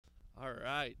All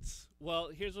right. Well,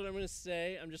 here's what I'm going to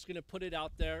say. I'm just going to put it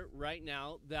out there right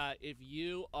now that if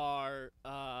you are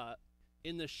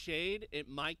in the shade, it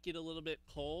might get a little bit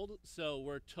cold. So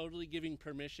we're totally giving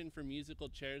permission for musical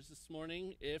chairs this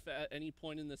morning. If at any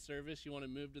point in the service you want to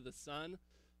move to the sun,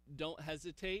 don't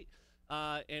hesitate.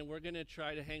 And we're going to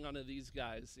try to hang on to these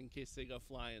guys in case they go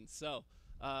flying. So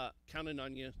counting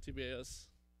on you, Tobias.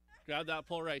 Grab that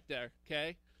pole right there,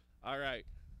 okay? All right.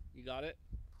 You got it?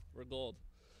 We're gold.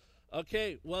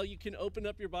 Okay, well, you can open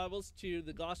up your Bibles to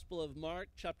the Gospel of Mark,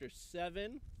 chapter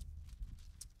 7.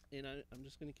 And I'm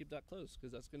just going to keep that closed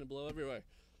because that's going to blow everywhere.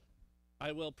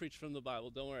 I will preach from the Bible,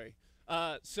 don't worry.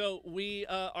 So we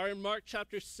are in Mark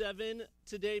chapter 7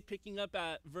 today, picking up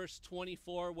at verse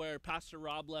 24 where Pastor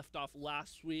Rob left off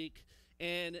last week.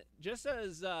 And just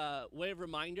as a way of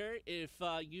reminder, if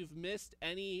you've missed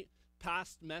any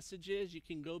past messages, you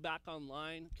can go back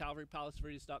online,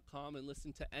 calvarypalaceverdes.com, and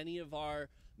listen to any of our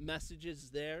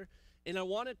messages there. And I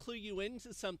want to clue you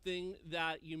into something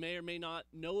that you may or may not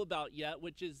know about yet,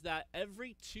 which is that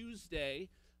every Tuesday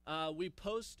we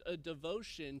post a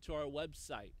devotion to our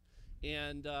website.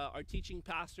 And our teaching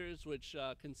pastors, which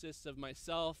consists of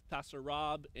myself, Pastor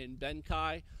Rob, and Ben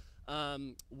Kai,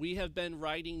 we have been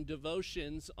writing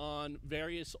devotions on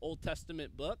various Old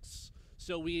Testament books.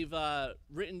 So we've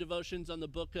written devotions on the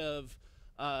book of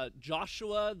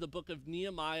Joshua, the book of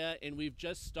Nehemiah, and we've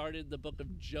just started the book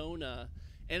of Jonah.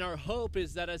 And our hope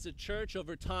is that as a church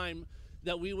over time,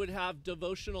 that we would have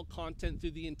devotional content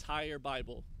through the entire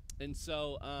Bible. And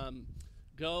so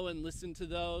go and listen to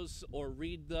those or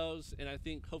read those, and I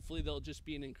think hopefully they'll just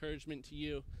be an encouragement to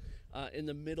you in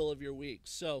the middle of your week.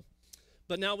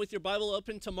 But now with your Bible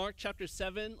open to Mark chapter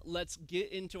 7, let's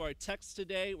get into our text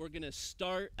today. We're going to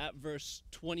start at verse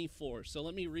 24. So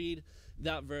let me read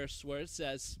that verse where it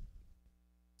says,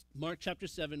 Mark chapter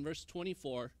 7, verse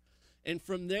 24, "And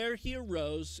from there he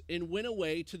arose and went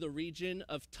away to the region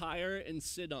of Tyre and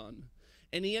Sidon.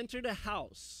 And he entered a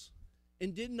house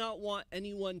and did not want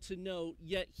anyone to know,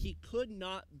 yet he could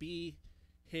not be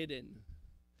hidden."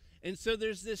 And so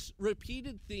there's this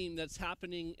repeated theme that's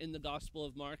happening in the Gospel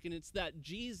of Mark, and it's that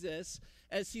Jesus,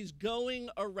 as he's going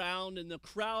around and the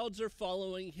crowds are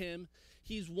following him,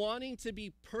 he's wanting to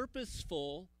be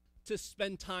purposeful to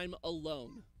spend time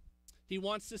alone. He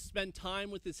wants to spend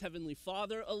time with his heavenly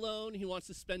Father alone. He wants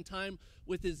to spend time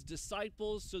with his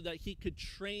disciples so that he could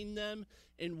train them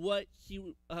in what he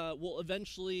will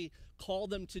eventually call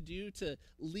them to do to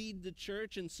lead the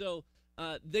church. And so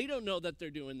they don't know that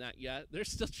they're doing that yet. They're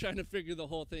still trying to figure the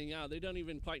whole thing out. They don't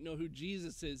even quite know who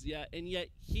Jesus is yet. And yet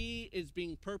he is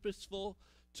being purposeful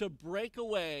to break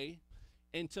away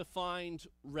and to find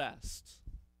rest.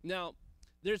 Now,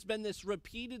 there's been this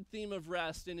repeated theme of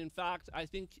rest. And in fact, I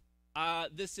think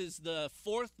this is the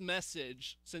fourth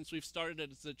message since we've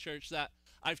started as a church that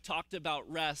I've talked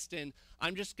about rest. And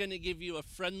I'm just going to give you a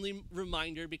friendly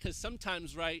reminder because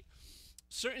sometimes, right,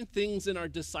 certain things in our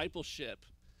discipleship,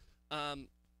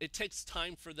 it takes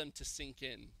time for them to sink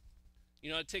in.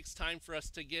 You know, it takes time for us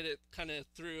to get it kind of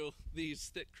through these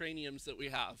thick craniums that we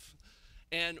have.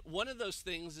 And one of those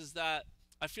things is that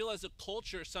I feel as a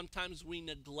culture, sometimes we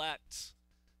neglect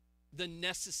the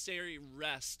necessary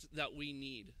rest that we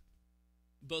need,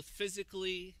 both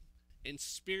physically and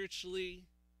spiritually,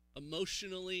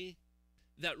 emotionally.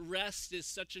 That rest is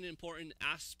such an important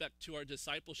aspect to our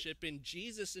discipleship. And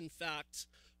Jesus, in fact,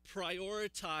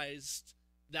 prioritized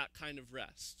that kind of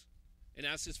rest. And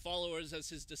as his followers, as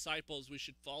his disciples, we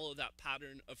should follow that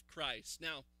pattern of Christ.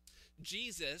 Now,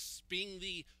 Jesus, being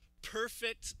the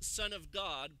perfect Son of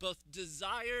God, both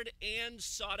desired and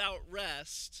sought out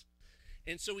rest.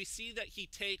 And so we see that he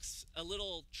takes a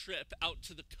little trip out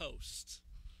to the coast.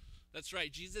 That's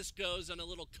right, Jesus goes on a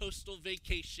little coastal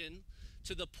vacation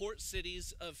to the port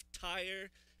cities of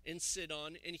Tyre and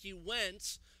Sidon, and he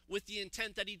went with the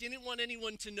intent that he didn't want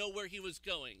anyone to know where he was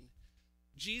going.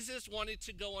 Jesus wanted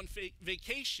to go on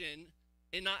vacation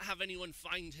and not have anyone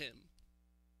find him.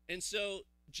 And so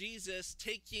Jesus,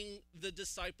 taking the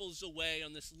disciples away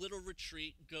on this little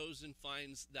retreat, goes and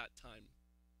finds that time.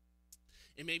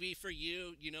 And maybe for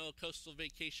you, you know, a coastal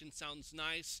vacation sounds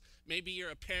nice. Maybe you're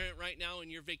a parent right now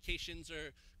and your vacations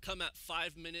come at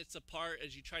 5 minutes apart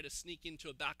as you try to sneak into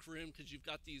a back room because you've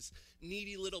got these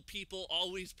needy little people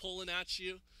always pulling at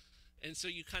you. And so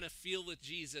you kind of feel with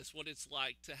Jesus what it's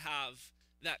like to have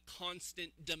that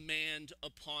constant demand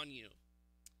upon you.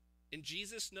 And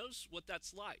Jesus knows what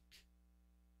that's like.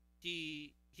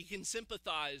 He can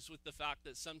sympathize with the fact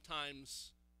that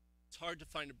sometimes it's hard to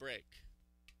find a break.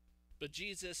 But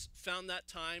Jesus found that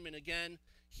time, and again,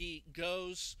 he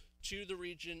goes to the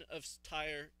region of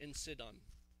Tyre and Sidon.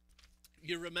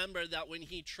 You remember that when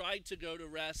he tried to go to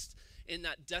rest in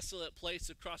that desolate place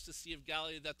across the Sea of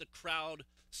Galilee, that the crowd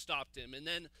stopped him. And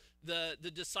then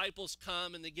the disciples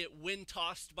come and they get wind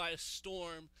tossed by a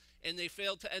storm and they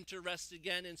fail to enter rest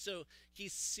again. And so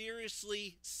he's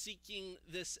seriously seeking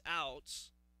this out.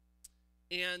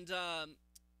 And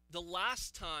the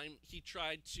last time he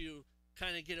tried to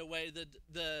kind of get away,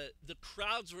 the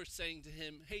crowds were saying to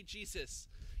him, "Hey, Jesus,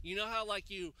 you know how like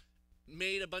you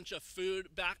made a bunch of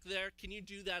food back there? Can you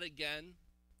do that again?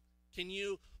 Can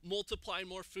you multiply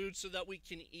more food so that we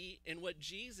can eat?" And what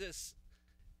Jesus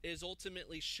is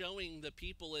ultimately showing the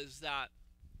people is that,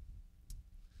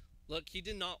 look, he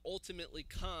did not ultimately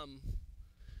come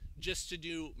just to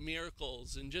do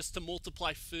miracles and just to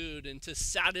multiply food and to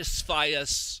satisfy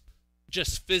us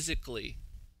just physically.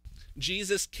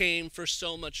 Jesus came for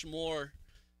so much more.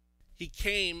 He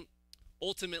came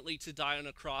ultimately to die on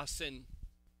a cross, and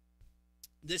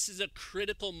this is a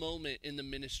critical moment in the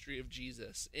ministry of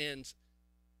Jesus and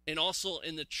also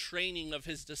in the training of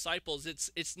his disciples.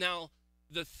 It's now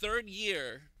the third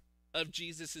year of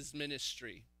Jesus's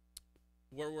ministry,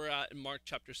 where we're at in Mark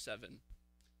chapter 7.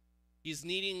 He's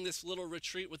needing this little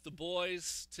retreat with the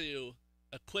boys to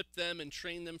equip them and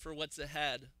train them for what's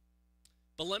ahead.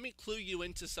 But let me clue you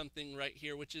into something right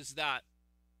here, which is that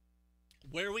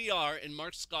where we are in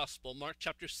Mark's gospel, Mark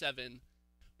chapter 7,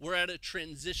 we're at a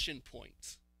transition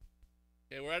point.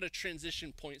 Okay, we're at a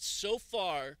transition point. So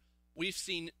far, we've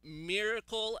seen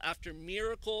miracle after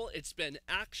miracle. It's been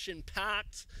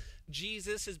action-packed.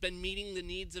 Jesus has been meeting the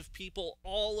needs of people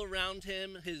all around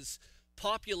him. His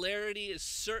popularity is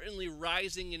certainly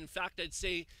rising. In fact, I'd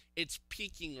say it's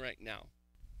peaking right now.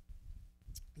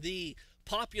 The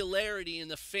popularity and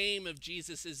the fame of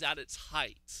Jesus is at its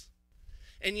height.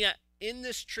 And yet, in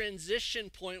this transition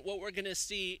point, what we're going to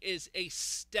see is a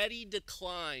steady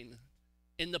decline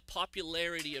in the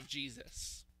popularity of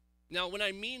Jesus. Now, when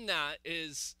I mean that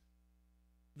is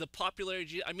the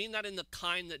popularity, I mean that in the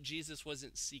kind that Jesus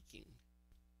wasn't seeking.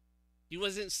 He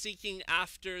wasn't seeking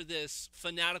after this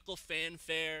fanatical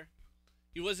fanfare.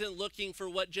 He wasn't looking for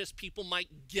what just people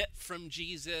might get from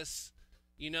Jesus.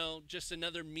 You know, just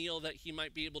another meal that he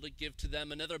might be able to give to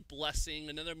them, another blessing,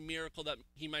 another miracle that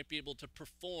he might be able to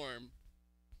perform.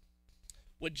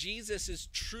 What Jesus is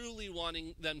truly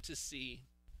wanting them to see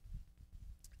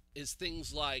is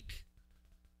things like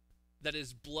that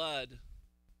his blood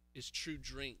is true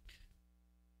drink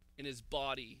and his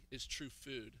body is true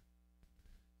food.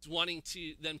 He's wanting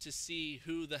them to see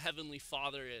who the Heavenly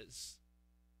Father is.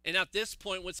 And at this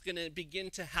point, what's going to begin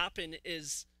to happen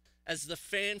is, as the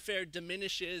fanfare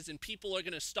diminishes and people are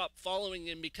going to stop following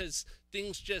him because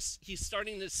he's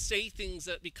starting to say things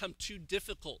that become too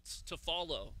difficult to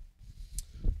follow.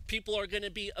 People are going to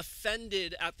be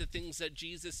offended at the things that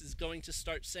Jesus is going to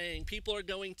start saying. People are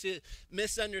going to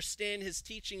misunderstand his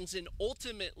teachings, and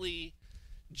ultimately,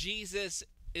 Jesus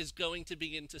is going to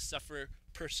begin to suffer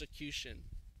persecution.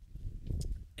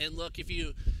 And look, if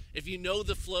you know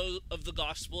the flow of the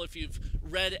gospel, if you've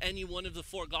read any one of the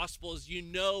four gospels, you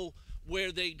know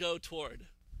where they go toward,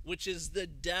 which is the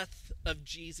death of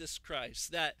Jesus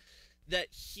Christ, that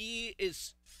he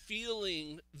is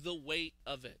feeling the weight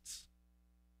of it.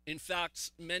 In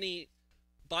fact, many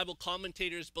Bible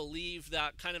commentators believe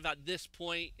that kind of at this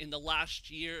point in the last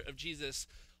year of Jesus,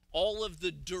 all of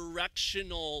the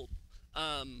directional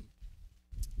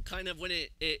kind of when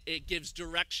it gives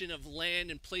direction of land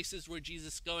and places where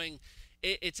Jesus is going,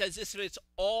 it's as if it's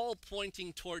all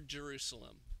pointing toward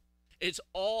Jerusalem. It's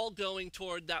all going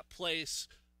toward that place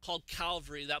called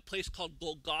Calvary, that place called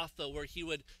Golgotha, where he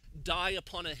would die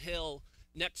upon a hill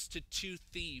next to two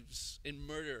thieves and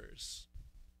murderers.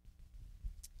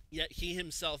 Yet he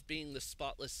himself being the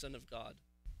spotless Son of God.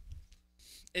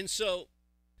 And so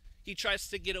he tries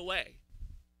to get away.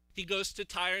 He goes to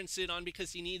Tyre and Sidon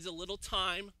because he needs a little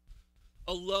time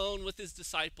alone with his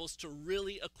disciples to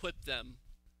really equip them.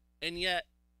 And yet,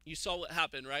 you saw what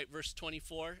happened, right? Verse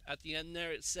 24, at the end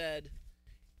there it said,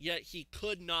 yet he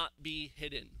could not be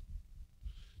hidden.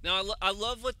 Now, I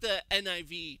love what the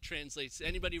NIV translates.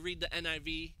 Anybody read the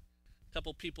NIV? A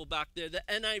couple people back there. The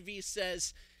NIV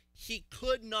says, he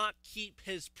could not keep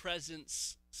his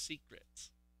presence secret.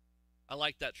 I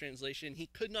like that translation. He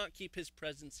could not keep his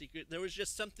presence secret. There was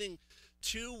just something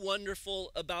too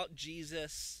wonderful about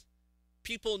Jesus.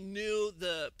 People knew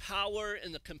the power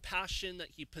and the compassion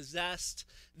that he possessed.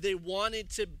 They wanted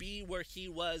to be where he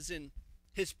was, and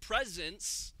his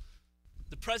presence,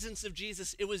 the presence of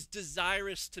Jesus, it was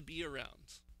desirous to be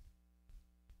around.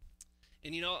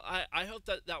 And you know, I hope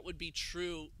that would be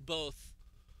true both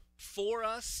for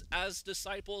us as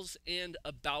disciples and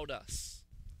about us.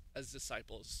 as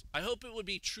disciples. I hope it would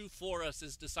be true for us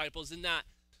as disciples in that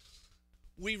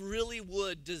we really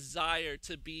would desire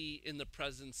to be in the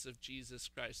presence of Jesus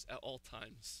Christ at all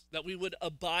times, that we would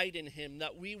abide in him,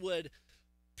 that we would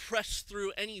press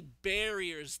through any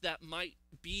barriers that might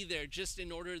be there just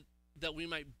in order that we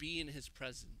might be in his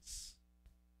presence.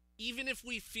 Even if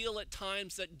we feel at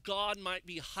times that God might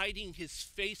be hiding his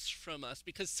face from us,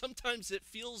 because sometimes it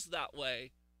feels that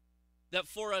way, that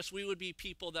for us we would be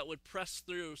people that would press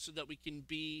through so that we can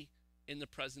be in the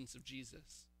presence of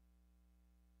Jesus.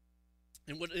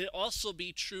 And would it also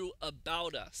be true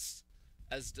about us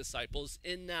as disciples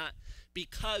in that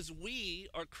because we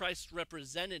are Christ's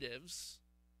representatives,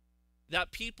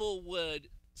 that people would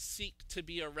seek to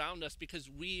be around us because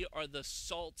we are the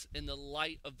salt and the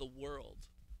light of the world.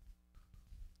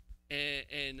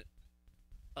 And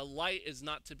a light is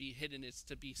not to be hidden, it's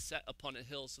to be set upon a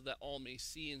hill so that all may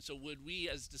see. And so would we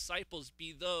as disciples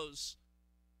be those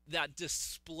that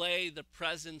display the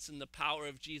presence and the power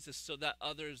of Jesus so that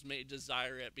others may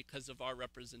desire it because of our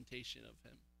representation of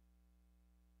him?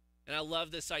 And I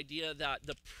love this idea that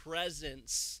the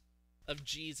presence of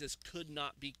Jesus could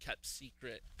not be kept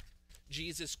secret.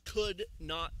 Jesus could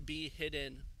not be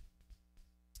hidden.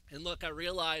 And look, I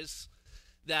realize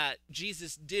that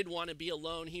Jesus did want to be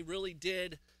alone. He really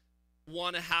did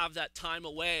want to have that time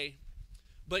away.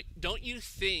 But don't you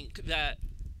think that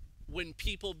when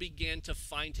people began to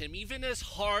find him, even as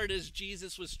hard as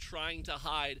Jesus was trying to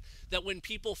hide, that when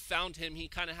people found him, he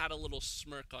kind of had a little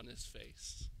smirk on his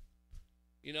face?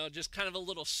 You know, just kind of a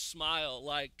little smile,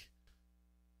 like,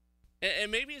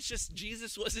 and maybe it's just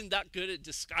Jesus wasn't that good at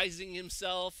disguising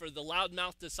himself, or the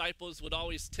loudmouth disciples would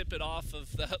always tip it off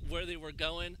of where they were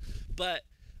going. But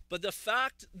the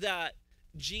fact that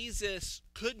Jesus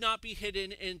could not be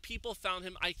hidden and people found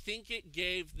him, I think it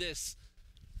gave this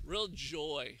real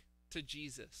joy to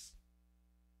Jesus,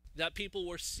 that people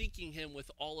were seeking him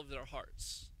with all of their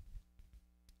hearts.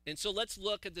 And so let's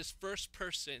look at this first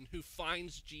person who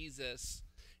finds Jesus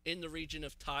in the region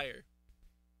of Tyre.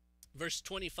 Verse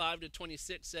 25 to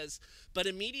 26 says, "But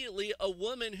immediately a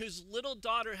woman whose little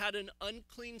daughter had an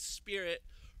unclean spirit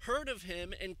heard of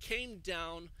him and came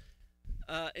down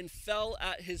and fell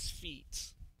at his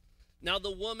feet. Now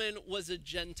the woman was a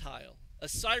Gentile, a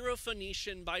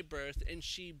Syrophoenician by birth, and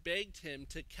she begged him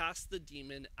to cast the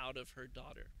demon out of her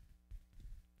daughter."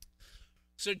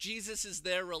 So Jesus is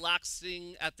there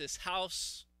relaxing at this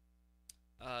house,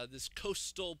 this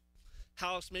coastal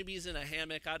house. Maybe he's in a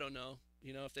hammock. I don't know,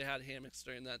 if they had hammocks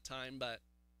during that time, but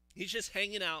he's just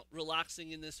hanging out,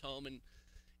 relaxing in this home. And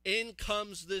in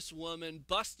comes this woman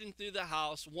busting through the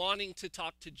house, wanting to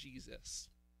talk to Jesus.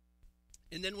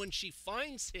 And then when she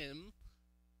finds him,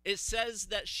 it says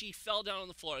that she fell down on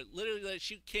the floor. Literally, that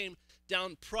she came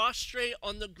down prostrate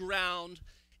on the ground,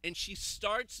 and she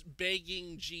starts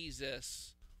begging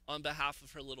Jesus on behalf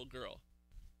of her little girl.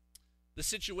 The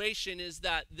situation is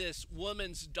that this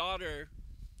woman's daughter,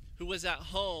 who was at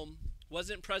home,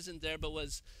 wasn't present there, but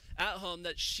was at home,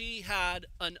 that she had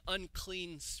an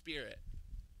unclean spirit.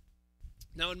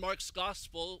 Now, in Mark's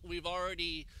gospel, we've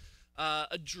already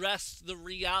addressed the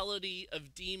reality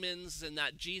of demons and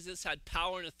that Jesus had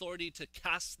power and authority to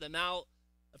cast them out.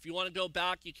 If you want to go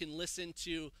back, you can listen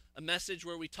to a message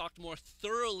where we talked more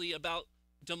thoroughly about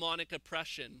demonic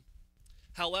oppression.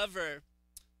 However,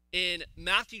 in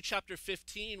Matthew chapter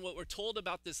 15, what we're told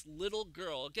about this little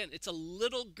girl, again, it's a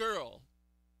little girl.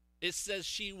 It says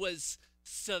she was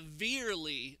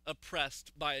severely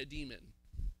oppressed by a demon.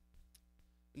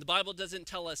 And the Bible doesn't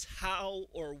tell us how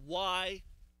or why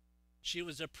she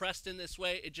was oppressed in this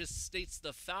way. It just states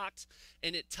the fact,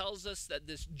 and it tells us that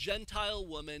this Gentile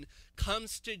woman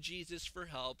comes to Jesus for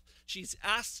help. She's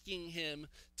asking him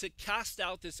to cast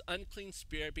out this unclean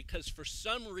spirit because for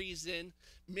some reason,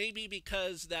 maybe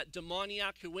because that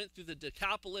demoniac who went through the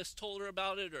Decapolis told her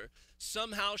about it, or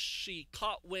somehow she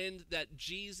caught wind that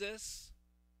Jesus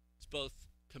is both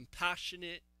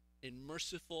compassionate and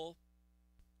merciful,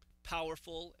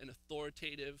 powerful and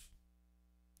authoritative,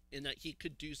 in that he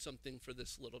could do something for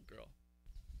this little girl.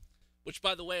 Which,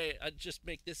 by the way, I just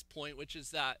make this point, which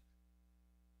is that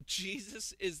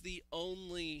Jesus is the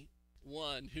only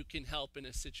one who can help in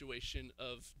a situation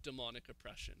of demonic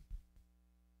oppression.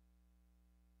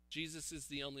 Jesus is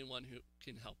the only one who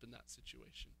can help in that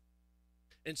situation.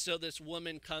 And so this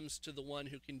woman comes to the one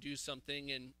who can do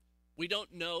something, and we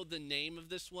don't know the name of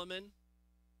this woman.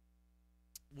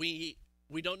 We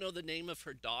don't know the name of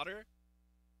her daughter.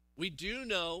 We do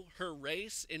know her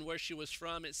race and where she was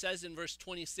from. It says in verse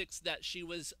 26 that she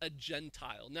was a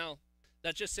Gentile. Now,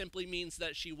 that just simply means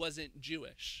that she wasn't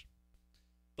Jewish.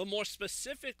 But more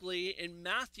specifically, in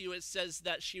Matthew, it says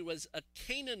that she was a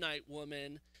Canaanite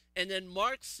woman, and then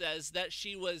Mark says that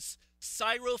she was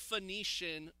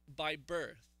Syrophoenician by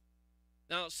birth.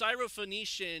 Now,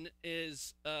 Syrophoenician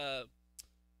is,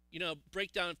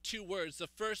 breakdown of two words. The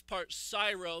first part,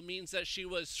 Syro, means that she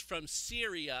was from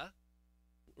Syria,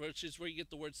 which is where you get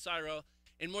the word Syro.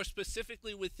 And more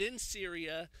specifically, within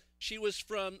Syria, she was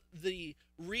from the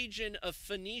region of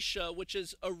Phoenicia, which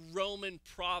is a Roman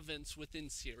province within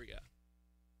Syria.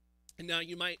 And now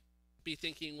you might be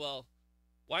thinking, well,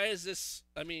 why is this?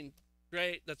 I mean,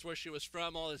 great, that's where she was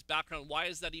from, all this background. Why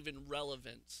is that even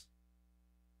relevant?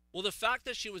 Well, the fact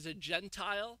that she was a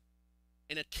Gentile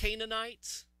and a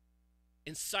Canaanite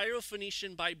and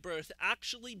Syrophoenician by birth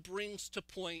actually brings to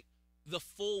point the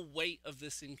full weight of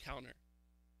this encounter.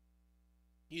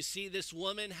 You see, this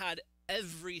woman had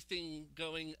everything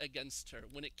going against her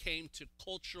when it came to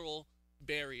cultural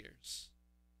barriers.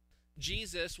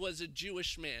 Jesus was a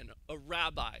Jewish man, a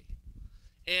rabbi.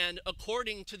 And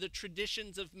according to the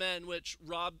traditions of men, which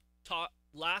Rob taught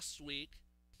last week,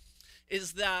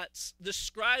 is that the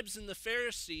scribes and the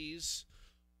Pharisees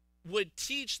would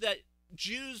teach that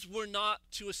Jews were not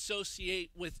to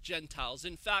associate with Gentiles.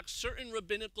 In fact, certain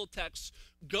rabbinical texts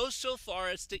go so far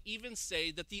as to even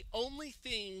say that the only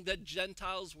thing that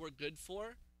Gentiles were good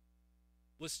for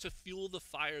was to fuel the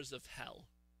fires of hell.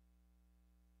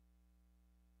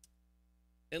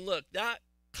 And look, that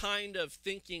kind of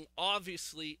thinking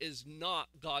obviously is not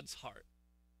God's heart.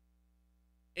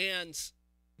 And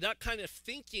that kind of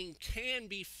thinking can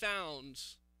be found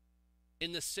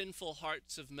in the sinful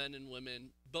hearts of men and women,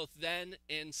 both then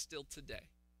and still today,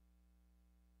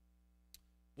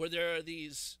 where there are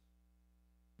these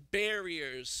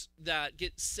barriers that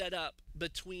get set up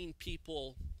between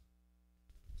people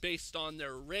based on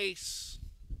their race,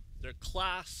 their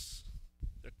class,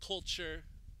 their culture,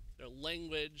 their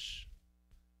language.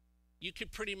 You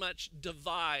could pretty much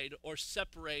divide or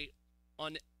separate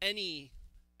on any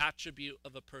attribute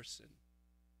of a person.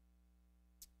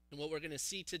 And what we're going to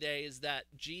see today is that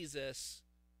Jesus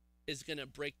is going to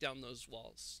break down those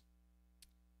walls.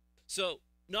 So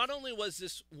not only was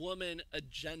this woman a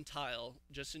Gentile,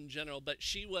 just in general, but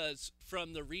she was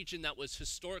from the region that was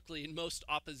historically in most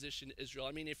opposition to Israel.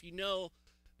 I mean, if you know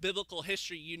biblical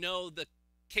history, you know the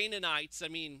Canaanites,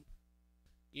 the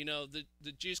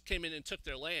Jews came in and took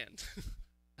their land.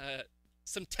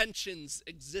 Some tensions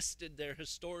existed there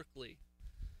historically.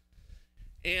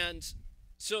 And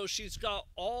so she's got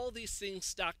all these things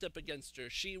stacked up against her.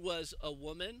 She was a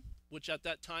woman, which at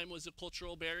that time was a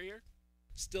cultural barrier,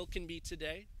 still can be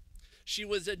today. She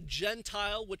was a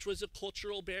Gentile, which was a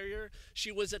cultural barrier.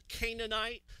 She was a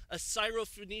Canaanite, a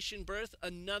Syrophoenician birth,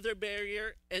 another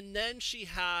barrier. And then she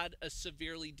had a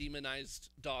severely demonized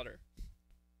daughter.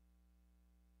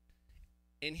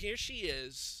 And here she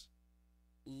is,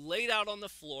 laid out on the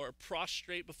floor,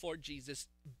 prostrate before Jesus,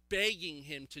 begging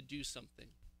him to do something.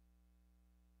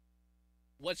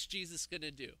 What's Jesus going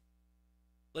to do?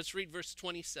 Let's read verse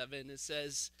 27. It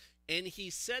says, "And he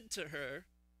said to her,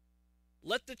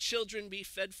 'Let the children be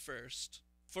fed first,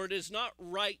 for it is not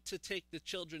right to take the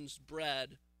children's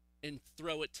bread and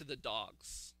throw it to the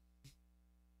dogs.'"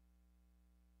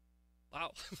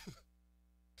 Wow.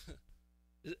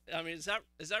 I mean, is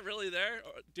that really there?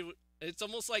 Or it's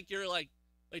almost like you're like,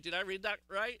 wait, did I read that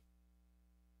right?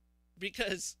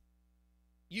 Because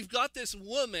you've got this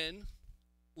woman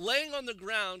laying on the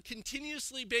ground,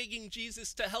 continuously begging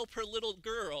Jesus to help her little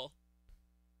girl.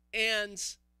 And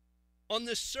on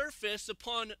the surface,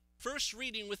 upon first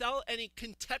reading, without any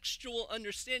contextual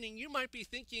understanding, you might be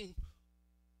thinking,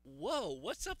 whoa,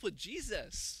 what's up with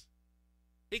Jesus?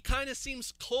 It kind of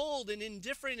seems cold and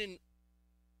indifferent and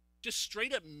just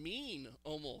straight up mean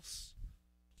almost.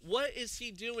 What is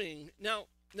he doing? Now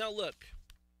look,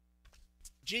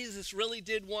 Jesus really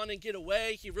did want to get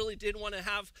away. He really did want to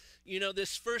have,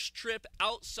 this first trip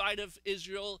outside of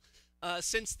Israel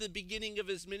since the beginning of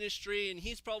his ministry. And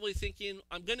he's probably thinking,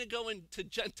 I'm going to go into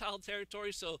Gentile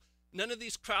territory so none of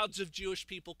these crowds of Jewish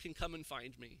people can come and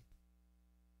find me.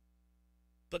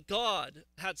 But God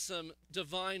had some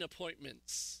divine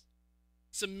appointments,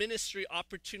 some ministry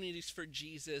opportunities for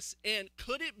Jesus. And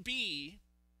could it be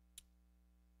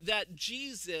that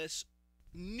Jesus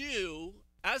knew,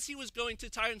 as he was going to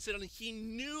Tyre and Sidon, he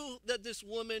knew that this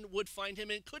woman would find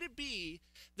him? And could it be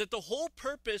that the whole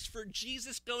purpose for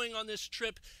Jesus going on this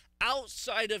trip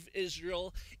outside of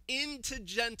Israel into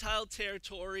Gentile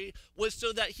territory was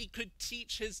so that he could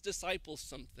teach his disciples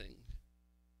something?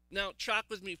 Now, track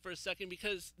with me for a second,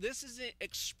 because this isn't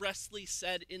expressly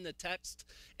said in the text.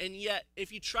 And yet,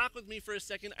 if you track with me for a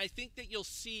second, I think that you'll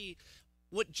see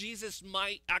what Jesus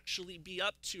might actually be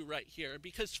up to right here.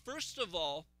 Because first of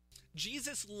all,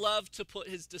 Jesus loved to put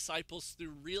his disciples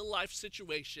through real life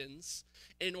situations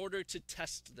in order to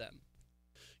test them.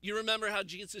 You remember how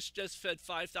Jesus just fed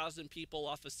 5,000 people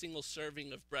off a single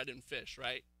serving of bread and fish,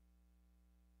 right?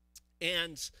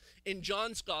 And in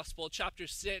John's Gospel, chapter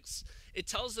 6, it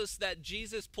tells us that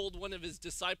Jesus pulled one of his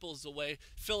disciples away,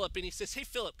 Philip, and he says, "Hey,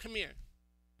 Philip, come here.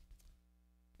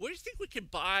 Where do you think we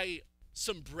could buy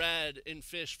some bread and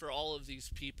fish for all of these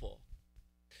people?"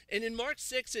 And in Mark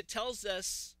 6, it tells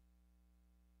us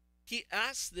he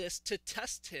asked this to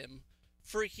test him,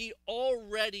 for he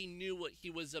already knew what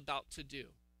he was about to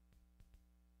do.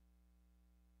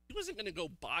 He wasn't going to go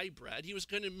buy bread. He was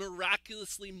going to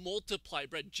miraculously multiply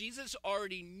bread. Jesus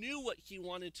already knew what he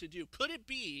wanted to do. Could it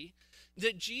be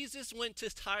that Jesus went to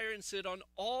Tyre and Sidon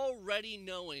already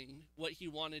knowing what he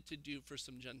wanted to do for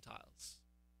some Gentiles?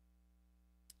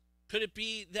 Could it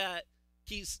be that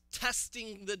he's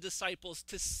testing the disciples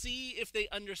to see if they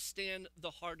understand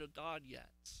the heart of God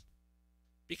yet?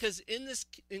 Because in this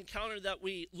encounter that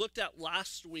we looked at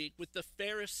last week with the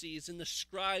Pharisees and the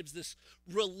scribes, this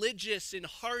religious and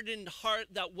hardened heart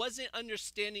that wasn't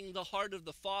understanding the heart of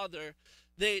the Father,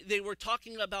 they were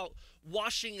talking about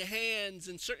washing hands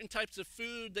and certain types of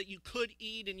food that you could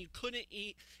eat and you couldn't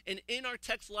eat. And in our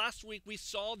text last week, we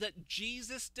saw that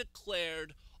Jesus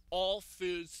declared all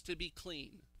foods to be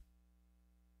clean.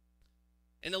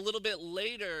 And a little bit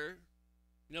later,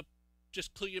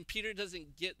 just clear, Peter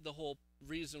doesn't get the whole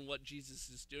reason what Jesus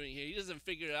is doing here. He doesn't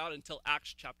figure it out until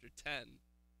Acts chapter 10.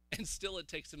 And still it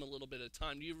takes him a little bit of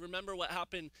time. Do you remember what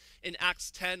happened in Acts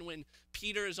 10 when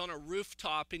Peter is on a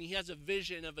rooftop and he has a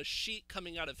vision of a sheet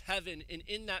coming out of heaven, and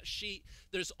in that sheet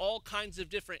there's all kinds of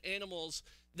different animals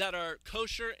that are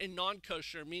kosher and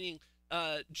non-kosher, meaning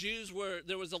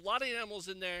there was a lot of animals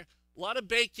in there, a lot of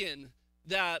bacon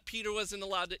that Peter wasn't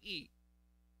allowed to eat.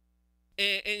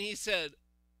 And he said,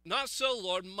 "Not so,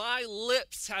 Lord, my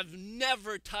lips have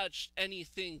never touched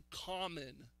anything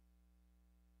common."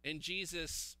 And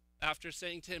Jesus, after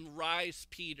saying to him, "Rise,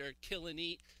 Peter, kill and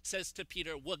eat," says to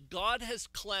Peter, "What God has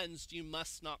cleansed, you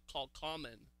must not call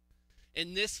common."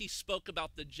 In this, he spoke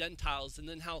about the Gentiles, and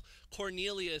then how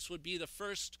Cornelius would be the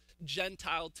first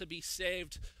Gentile to be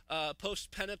saved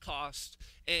post-Pentecost,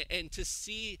 and to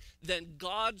see then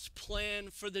God's plan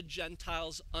for the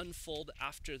Gentiles unfold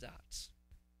after that.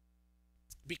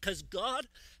 Because God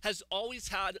has always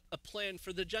had a plan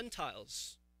for the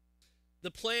Gentiles,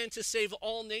 the plan to save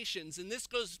all nations. And this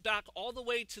goes back all the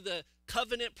way to the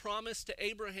covenant promise to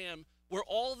Abraham, where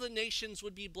all the nations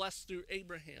would be blessed through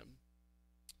Abraham.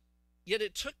 Yet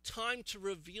it took time to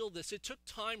reveal this. It took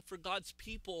time for God's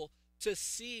people to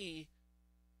see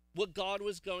what God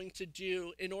was going to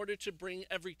do in order to bring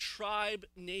every tribe,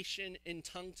 nation, and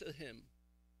tongue to him.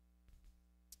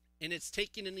 And it's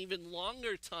taken an even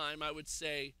longer time, I would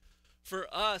say, for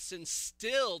us, and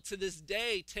still to this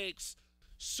day takes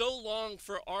so long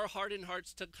for our hardened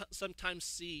hearts to sometimes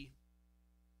see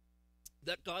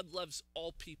that God loves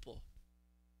all people,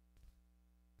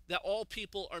 that all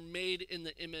people are made in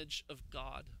the image of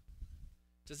God.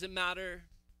 Doesn't matter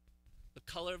the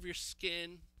color of your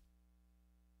skin,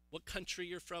 what country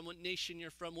you're from, what nation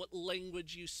you're from, what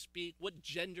language you speak, what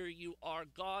gender you are.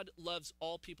 God loves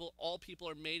all people. All people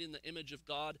are made in the image of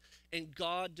God, and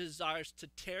God desires to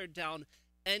tear down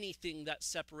anything that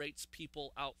separates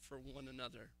people out from one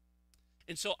another.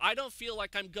 And so I don't feel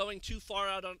like I'm going too far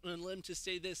out on a limb to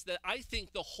say this, that I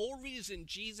think the whole reason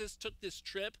Jesus took this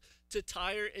trip to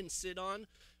Tyre and Sidon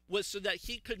was so that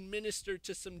he could minister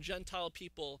to some Gentile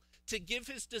people, to give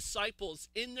his disciples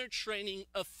in their training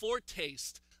a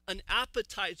foretaste, an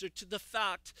appetizer to the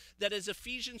fact that, as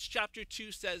Ephesians chapter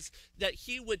 2 says, that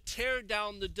he would tear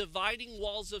down the dividing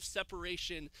walls of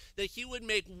separation, that he would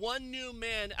make one new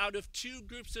man out of two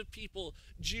groups of people,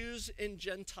 Jews and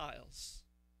Gentiles.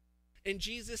 And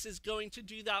Jesus is going to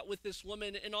do that with this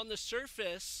woman. And on the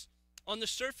surface,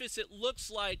 it looks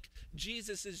like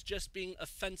Jesus is just being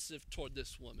offensive toward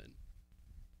this woman.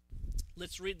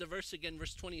 Let's read the verse again,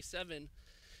 verse 27.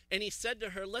 And he said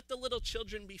to her, "Let the little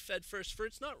children be fed first, for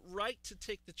it's not right to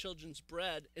take the children's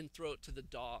bread and throw it to the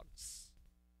dogs."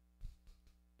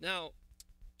 Now,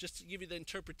 just to give you the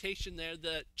interpretation there,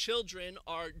 the children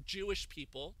are Jewish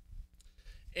people,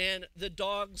 and the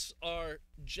dogs are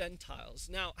Gentiles.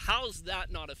 Now, how's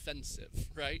that not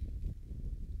offensive, right?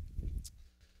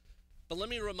 But let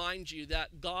me remind you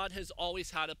that God has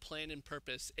always had a plan and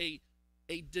purpose, a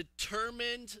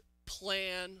determined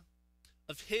plan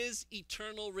of his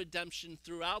eternal redemption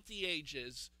throughout the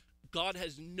ages. God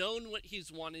has known what he's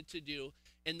wanted to do,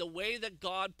 And the way that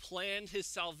God planned his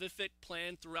salvific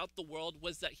plan throughout the world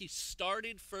was that he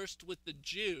started first with the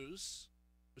Jews,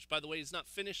 which, by the way, he's not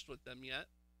finished with them yet.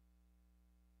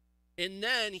 And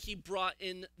then he brought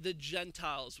in the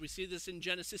Gentiles. We see this in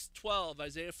Genesis 12,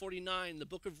 Isaiah 49, the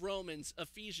book of Romans,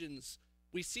 Ephesians.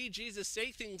 We see Jesus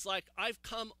say things like, I've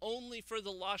come only for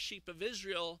the lost sheep of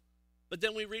Israel. But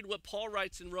then we read what Paul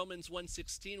writes in Romans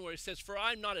 1:16, where he says, for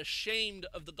I'm not ashamed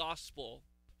of the gospel,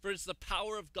 for it's the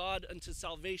power of God unto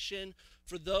salvation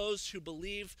for those who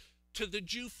believe, to the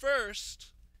Jew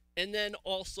first, and then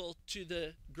also to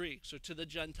the Greeks or to the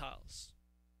Gentiles.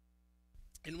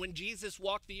 And when Jesus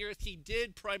walked the earth, he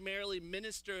did primarily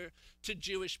minister to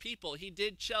Jewish people. He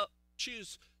did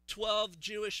choose 12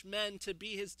 Jewish men to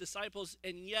be his disciples,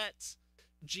 and yet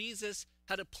Jesus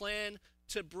had a plan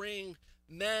to bring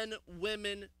men,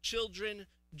 women, children,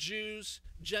 Jews,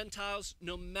 Gentiles,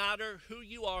 no matter who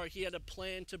you are, he had a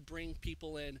plan to bring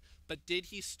people in. But did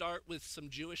he start with some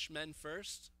Jewish men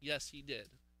first? Yes, he did.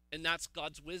 And that's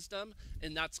God's wisdom,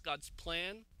 and that's God's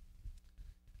plan.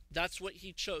 That's what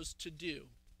he chose to do.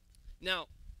 Now,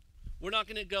 we're not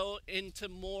going to go into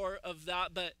more of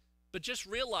that, but just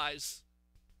realize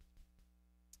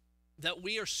that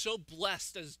we are so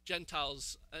blessed as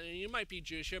Gentiles, and you might be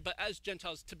Jewish here, but as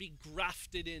Gentiles, to be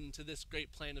grafted into this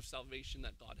great plan of salvation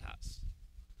that God has.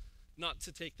 Not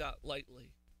to take that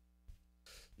lightly.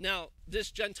 Now,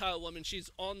 this Gentile woman, she's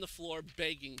on the floor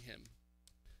begging him.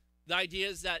 The idea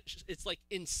is that it's like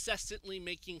incessantly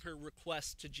making her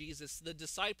request to Jesus. The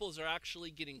disciples are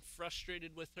actually getting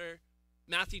frustrated with her.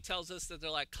 Matthew tells us that they're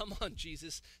like, come on,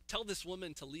 Jesus, tell this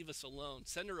woman to leave us alone.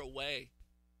 Send her away.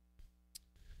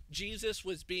 Jesus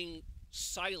was being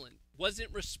silent,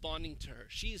 wasn't responding to her.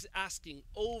 She's asking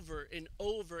over and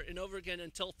over and over again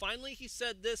until finally he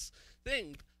said this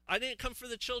thing, I didn't come for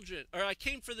the children, or I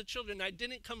came for the children, I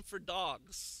didn't come for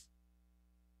dogs.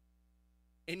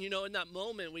 And in that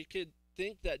moment, we could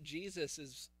think that Jesus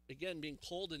is, again, being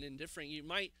cold and indifferent. You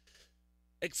might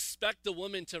expect the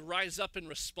woman to rise up and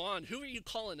respond. Who are you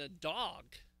calling a dog?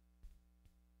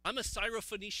 I'm a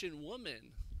Syrophoenician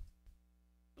woman.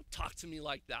 Don't talk to me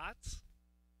like that.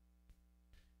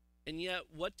 And yet,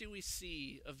 what do we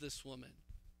see of this woman?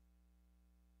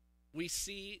 We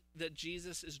see that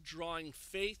Jesus is drawing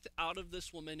faith out of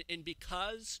this woman, and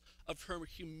because of her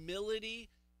humility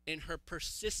and her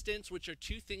persistence, which are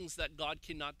two things that God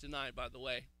cannot deny, by the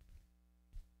way.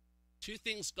 Two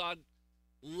things God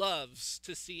loves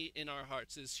to see in our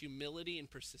hearts is humility and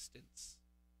persistence.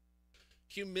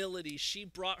 Humility, she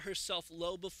brought herself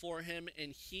low before him,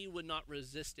 and he would not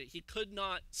resist it. He could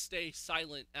not stay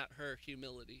silent at her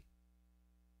humility.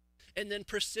 And then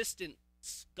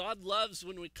persistence. God loves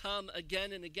when we come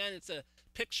again and again. It's a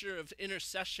picture of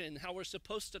intercession, how we're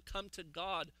supposed to come to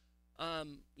God.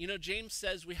 James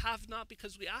says we have not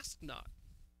because we ask not.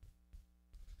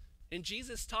 And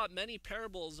Jesus taught many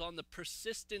parables on the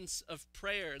persistence of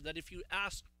prayer, that if you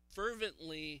ask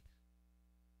fervently,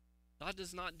 God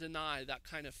does not deny that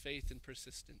kind of faith and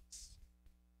persistence.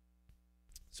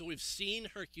 So we've seen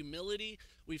her humility,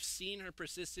 we've seen her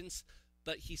persistence,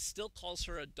 but he still calls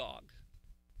her a dog.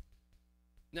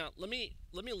 Now, let me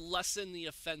lessen the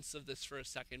offense of this for a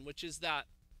second, which is that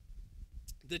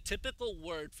the typical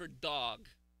word for dog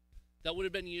that would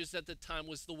have been used at the time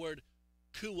was the word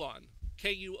kuon,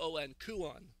 K-U-O-N,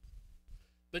 kuon.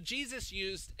 But Jesus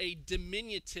used a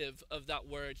diminutive of that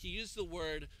word. He used the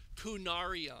word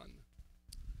kunarion.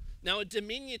 Now, a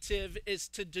diminutive is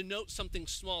to denote something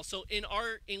small. So in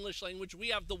our English language, we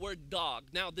have the word dog.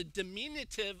 Now, the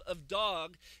diminutive of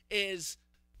dog is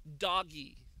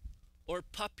doggy or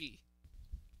puppy.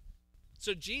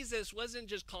 So Jesus wasn't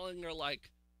just calling her like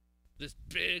this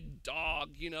big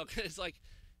dog, it's like,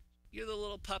 you're the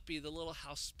little puppy, the little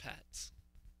house pet.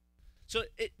 So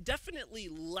it definitely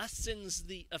lessens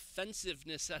the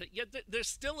offensiveness at it. Yet there's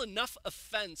still enough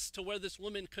offense to where this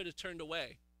woman could have turned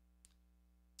away.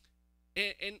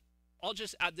 And I'll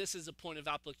just add this as a point of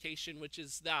application, which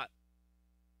is that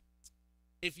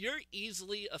if you're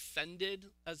easily offended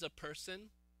as a person,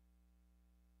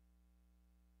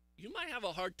 you might have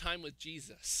a hard time with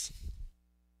Jesus.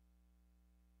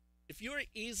 If you're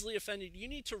easily offended, you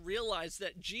need to realize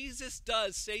that Jesus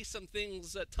does say some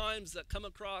things at times that come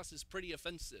across as pretty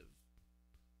offensive.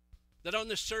 That on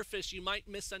the surface, you might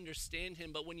misunderstand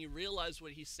him, but when you realize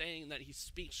what he's saying, that he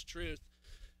speaks truth.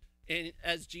 And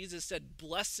as Jesus said,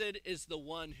 blessed is the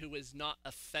one who is not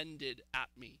offended at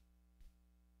me.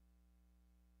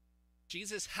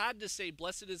 Jesus had to say,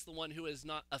 blessed is the one who is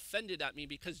not offended at me,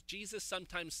 because Jesus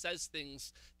sometimes says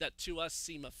things that to us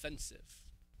seem offensive.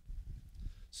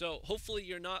 So hopefully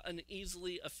you're not an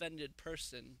easily offended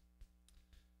person.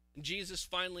 Jesus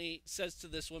finally says to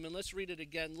this woman, let's read it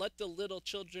again. Let the little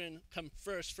children come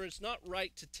first, for it's not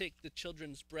right to take the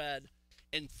children's bread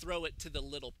and throw it to the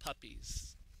little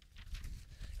puppies.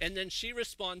 And then she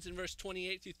responds in verse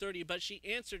 28 through 30, but she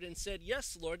answered and said,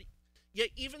 yes, Lord, yet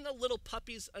even the little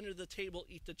puppies under the table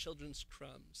eat the children's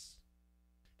crumbs.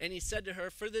 And he said to her,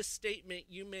 for this statement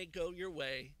you may go your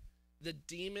way. The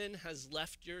demon has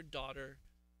left your daughter.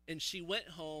 And she went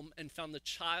home and found the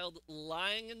child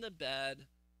lying in the bed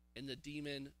and the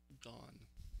demon gone.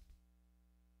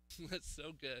 That's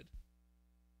so good.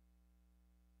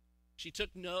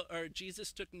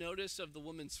 Jesus took notice of the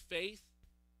woman's faith,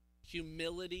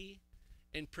 humility,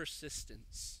 and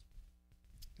persistence.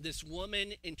 This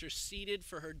woman interceded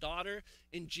for her daughter,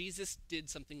 and Jesus did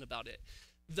something about it.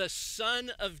 The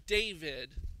Son of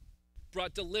David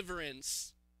brought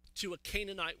deliverance to a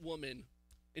Canaanite woman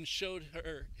and showed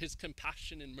her his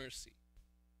compassion and mercy.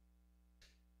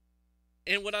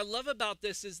 And what I love about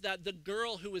this is that the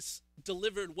girl who was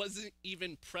delivered wasn't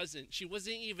even present. She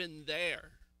wasn't even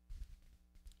there.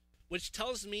 Which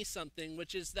tells me something,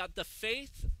 which is that the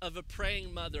faith of a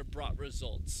praying mother brought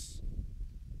results.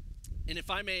 And if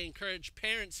I may encourage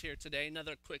parents here today,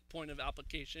 another quick point of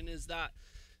application is that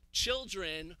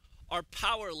children are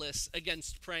powerless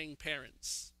against praying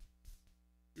parents.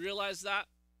 You realize that?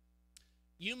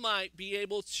 You might be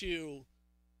able to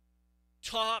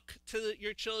talk to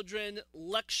your children,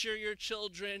 lecture your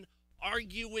children,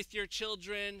 argue with your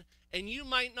children, and you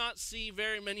might not see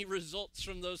very many results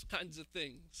from those kinds of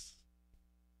things.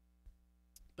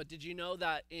 But did you know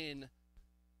that in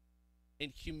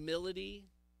humility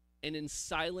and in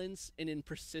silence and in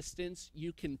persistence,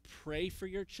 you can pray for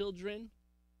your children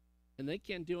and they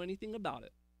can't do anything about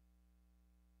it?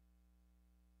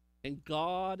 And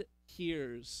God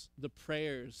hears the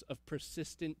prayers of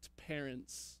persistent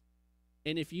parents.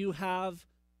 And if you have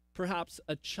perhaps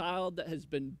a child that has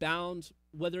been bound,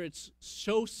 whether it's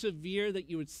so severe that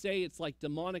you would say it's like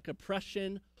demonic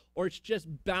oppression, or it's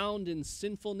just bound in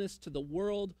sinfulness to the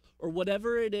world, or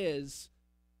whatever it is,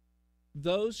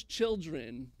 those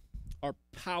children are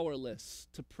powerless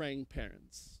to praying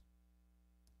parents.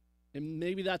 And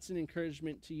maybe that's an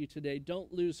encouragement to you today.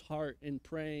 Don't lose heart in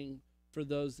praying for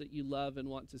those that you love and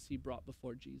want to see brought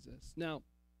before Jesus. Now,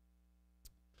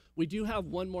 we do have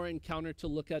one more encounter to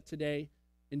look at today.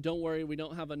 And don't worry, we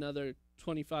don't have another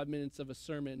 25 minutes of a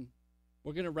sermon.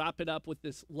 We're going to wrap it up with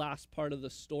this last part of the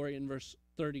story in verse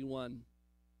 31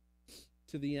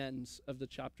 to the end of the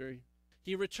chapter.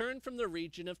 He returned from the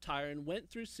region of Tyre and went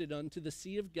through Sidon to the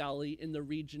Sea of Galilee in the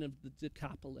region of the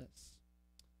Decapolis.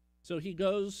 So he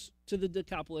goes to the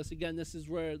Decapolis. Again, this is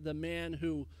where the man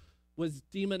who was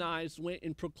demonized went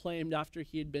and proclaimed after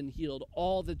he had been healed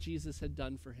all that Jesus had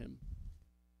done for him.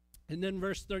 And then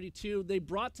verse 32, they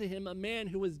brought to him a man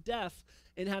who was deaf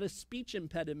and had a speech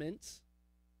impediment,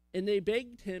 and they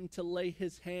begged him to lay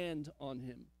his hand on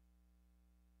him.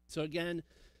 So again,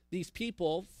 these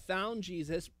people found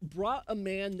Jesus, brought a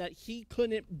man that he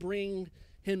couldn't bring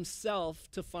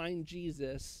himself to find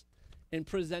Jesus, and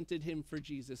presented him for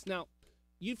Jesus. Now,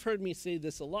 you've heard me say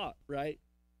this a lot, right?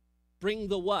 Bring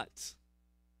the what?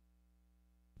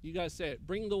 You guys say it.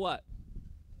 Bring the what?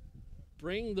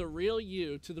 Bring the real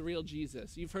you to the real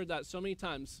Jesus. You've heard that so many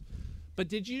times. But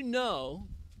did you know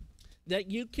that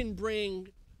you can bring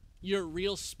your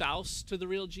real spouse to the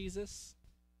real Jesus?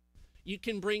 You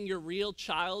can bring your real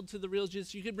child to the real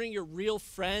Jesus. You can bring your real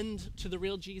friend to the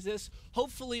real Jesus.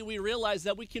 Hopefully we realize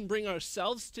that we can bring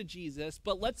ourselves to Jesus,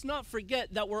 but let's not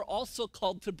forget that we're also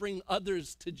called to bring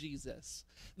others to Jesus.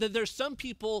 That there's some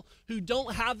people who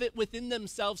don't have it within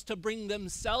themselves to bring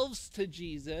themselves to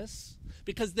Jesus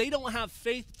because they don't have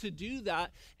faith to do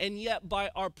that. And yet by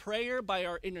our prayer, by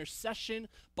our intercession,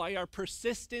 by our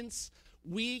persistence,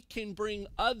 we can bring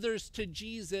others to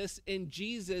Jesus, and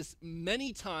Jesus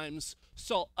many times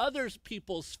saw other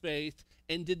people's faith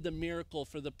and did the miracle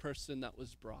for the person that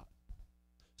was brought.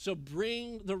 So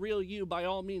bring the real you by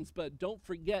all means, but don't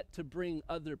forget to bring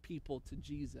other people to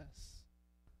Jesus.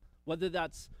 Whether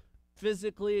that's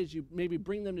physically as you maybe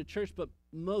bring them to church, but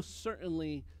most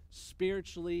certainly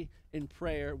spiritually in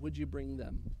prayer, would you bring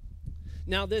them?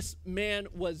 Now, this man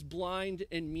was blind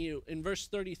and mute. In verse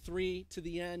 33 to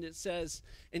the end, it says,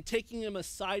 and taking him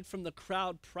aside from the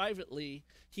crowd privately,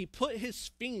 he put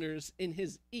his fingers in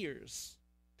his ears,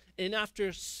 and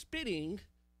after spitting,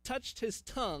 touched his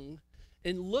tongue,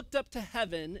 and looked up to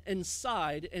heaven and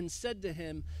sighed and said to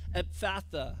him,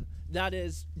 Ephphatha, that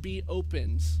is, be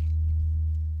opened.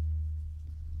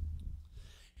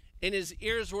 And his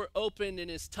ears were opened and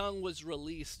his tongue was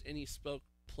released, and he spoke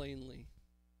plainly.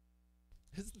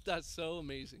 Isn't that so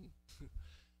amazing?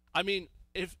 I mean,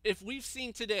 If we've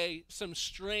seen today some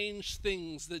strange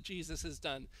things that Jesus has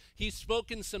done, he's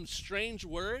spoken some strange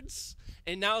words,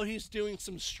 and now he's doing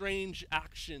some strange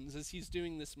actions as he's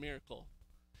doing this miracle.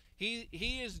 He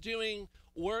is doing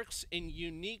works in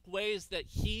unique ways that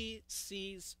he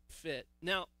sees fit.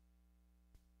 Now,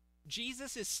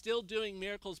 Jesus is still doing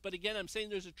miracles, but again, I'm saying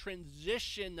there's a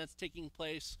transition that's taking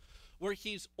place where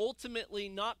he's ultimately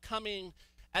not coming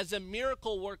as a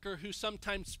miracle worker who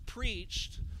sometimes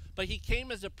preached, but he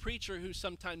came as a preacher who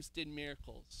sometimes did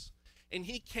miracles. And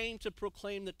he came to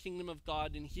proclaim the kingdom of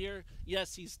God. And here,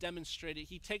 yes, he's demonstrated.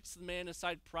 He takes the man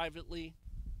aside privately,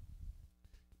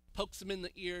 pokes him in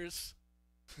the ears,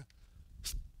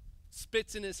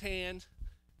 spits in his hand,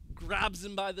 grabs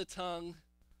him by the tongue,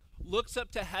 looks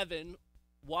up to heaven.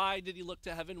 Why did he look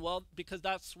to heaven? Well, because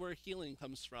that's where healing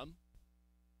comes from.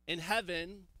 In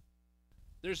heaven,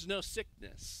 there's no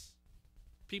sickness.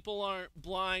 People aren't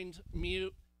blind,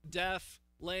 mute, deaf,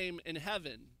 lame in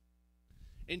heaven.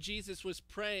 And Jesus was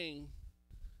praying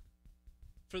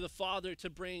for the Father to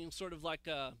bring sort of like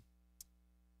a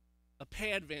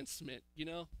pay advancement, you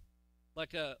know,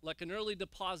 like an early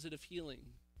deposit of healing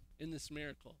in this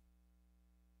miracle.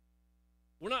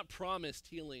 We're not promised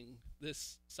healing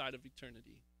this side of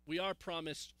eternity. We are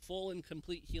promised full and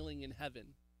complete healing in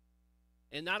heaven.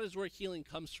 And that is where healing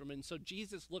comes from. And so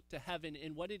Jesus looked to heaven,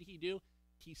 and what did he do?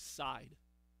 He sighed.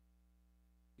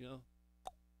 You know?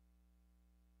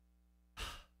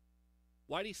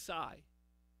 Why'd he sigh?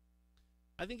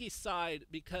 I think he sighed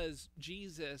because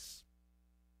Jesus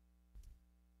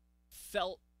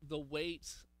felt the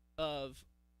weight of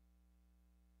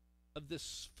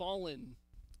this fallen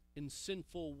and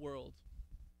sinful world.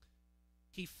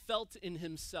 He felt in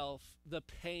himself the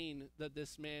pain that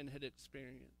this man had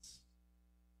experienced.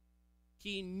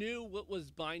 He knew what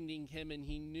was binding him, and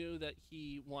he knew that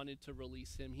he wanted to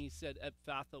release him. He said,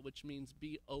 Ephphatha, which means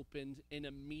be opened, and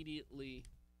immediately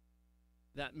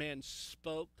that man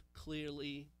spoke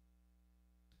clearly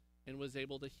and was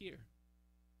able to hear.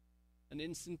 An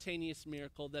instantaneous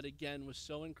miracle that, again, was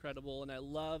so incredible. And I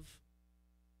love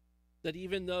that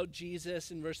even though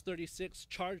Jesus, in verse 36,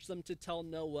 charged them to tell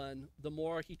no one, the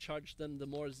more he charged them, the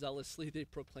more zealously they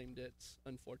proclaimed it,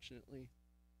 unfortunately.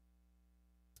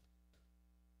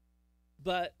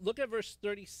 But look at verse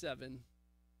 37.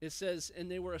 It says,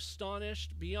 and they were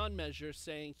astonished beyond measure,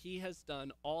 saying, he has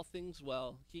done all things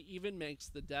well. He even makes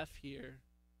the deaf hear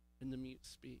and the mute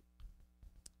speak.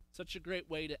 Such a great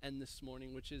way to end this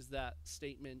morning, which is that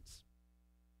statement,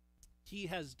 he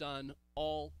has done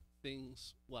all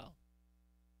things well.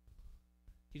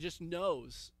 He just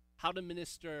knows how to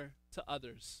minister to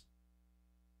others,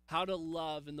 how to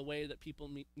love in the way that people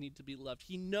need to be loved.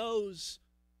 He knows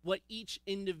what each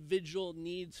individual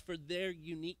needs for their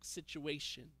unique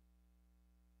situation.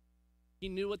 He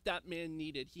knew what that man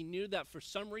needed. He knew that for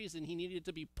some reason he needed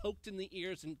to be poked in the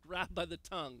ears and grabbed by the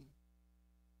tongue,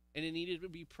 and it needed to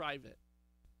be private.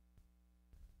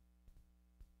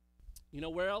 You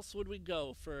know, where else would we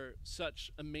go for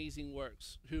such amazing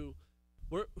works? Who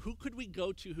could we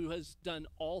go to who has done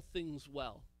all things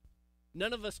well?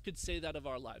 None of us could say that of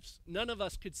our lives. None of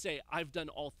us could say, I've done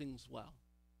all things well.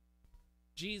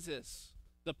 Jesus,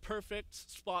 the perfect,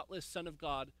 spotless Son of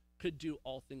God, could do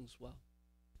all things well.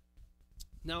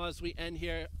 Now, as we end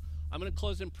here, I'm going to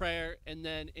close in prayer and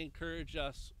then encourage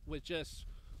us with just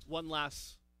one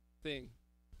last thing.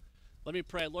 Let me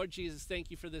pray. Lord Jesus, thank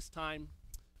you for this time.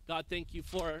 God, thank you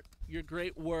for your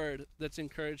great word that's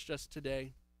encouraged us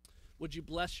today. Would you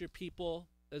bless your people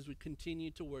as we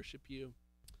continue to worship you?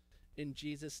 In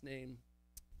Jesus' name,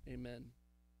 amen.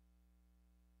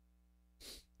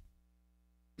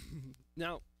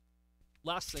 Now,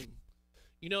 last thing.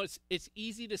 You know, it's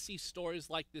easy to see stories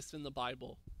like this in the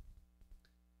Bible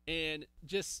and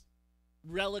just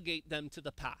relegate them to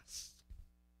the past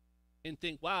and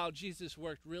think, wow, Jesus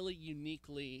worked really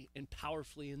uniquely and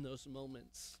powerfully in those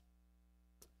moments.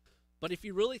 But if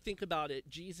you really think about it,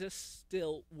 Jesus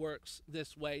still works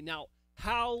this way. Now,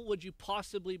 how would you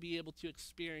possibly be able to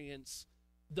experience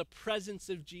the presence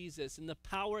of Jesus and the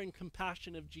power and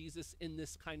compassion of Jesus in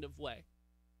this kind of way?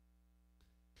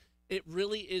 It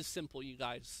really is simple, you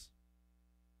guys.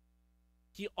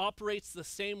 He operates the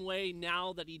same way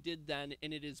now that he did then,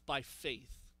 and it is by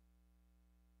faith.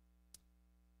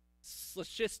 So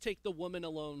let's just take the woman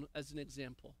alone as an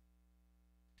example.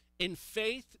 In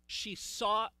faith, she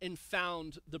sought and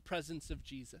found the presence of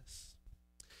Jesus.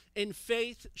 In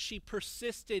faith, she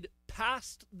persisted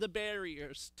past the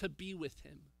barriers to be with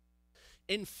him.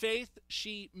 In faith,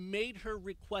 she made her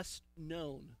request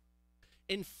known.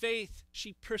 In faith,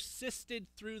 she persisted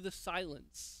through the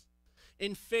silence.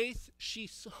 In faith, she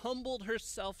humbled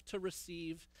herself to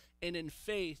receive, and in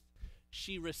faith,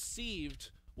 she received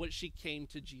what she came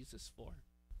to Jesus for.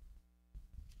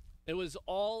 It was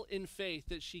all in faith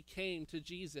that she came to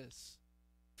Jesus.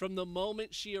 From the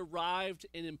moment she arrived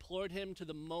and implored him to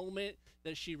the moment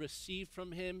that she received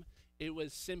from him, it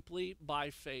was simply by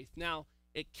faith. Now,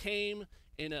 it came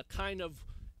in a kind of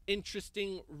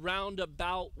interesting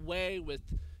roundabout way with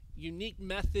unique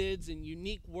methods and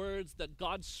unique words that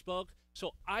God spoke.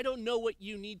 So I don't know what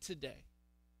you need today.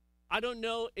 I don't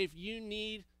know if you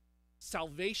need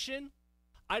salvation.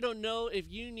 I don't know if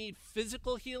you need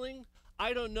physical healing.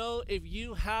 I don't know if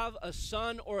you have a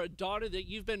son or a daughter that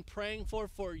you've been praying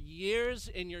for years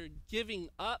and you're giving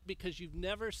up because you've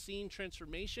never seen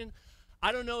transformation.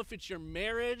 I don't know if it's your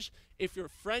marriage, if your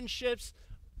friendships,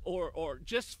 or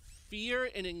just fear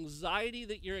and anxiety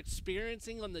that you're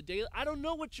experiencing on the daily. I don't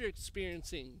know what you're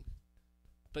experiencing,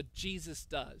 but Jesus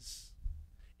does.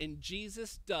 And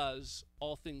Jesus does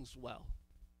all things well.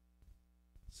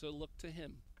 So look to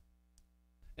him.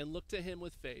 And look to him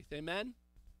with faith. Amen?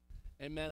 Amen.